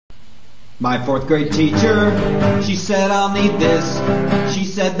My fourth grade teacher, she said I'll need this. She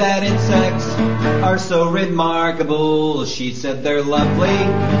said that insects are so remarkable. She said they're lovely.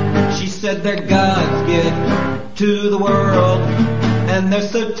 She said they're God's gift to the world. And they're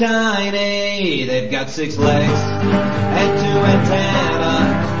so tiny, they've got 6 legs and 2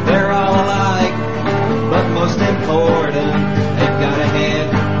 antennae. They're all alike, but most important, they've got a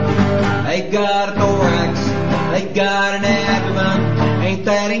head, they've got a thorax, they've got an abdomen. Ain't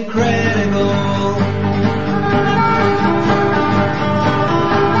that incredible?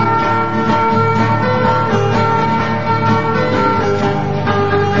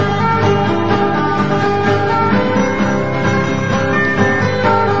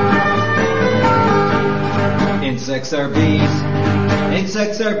 Insects are bees,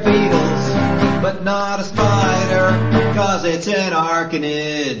 insects are beetles, but not a spider, 'cause it's an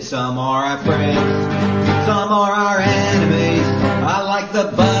arachnid. Some are our friends, some are our enemies. I like the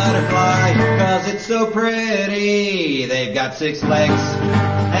butterfly, 'cause it's so pretty. They've got 6 legs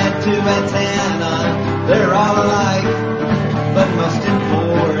and 2 antennae. They're all alike, but most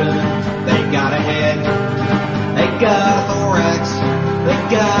important, they got a head, they got a thorax,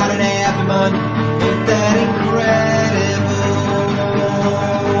 they got an abdomen. Ain't that incredible?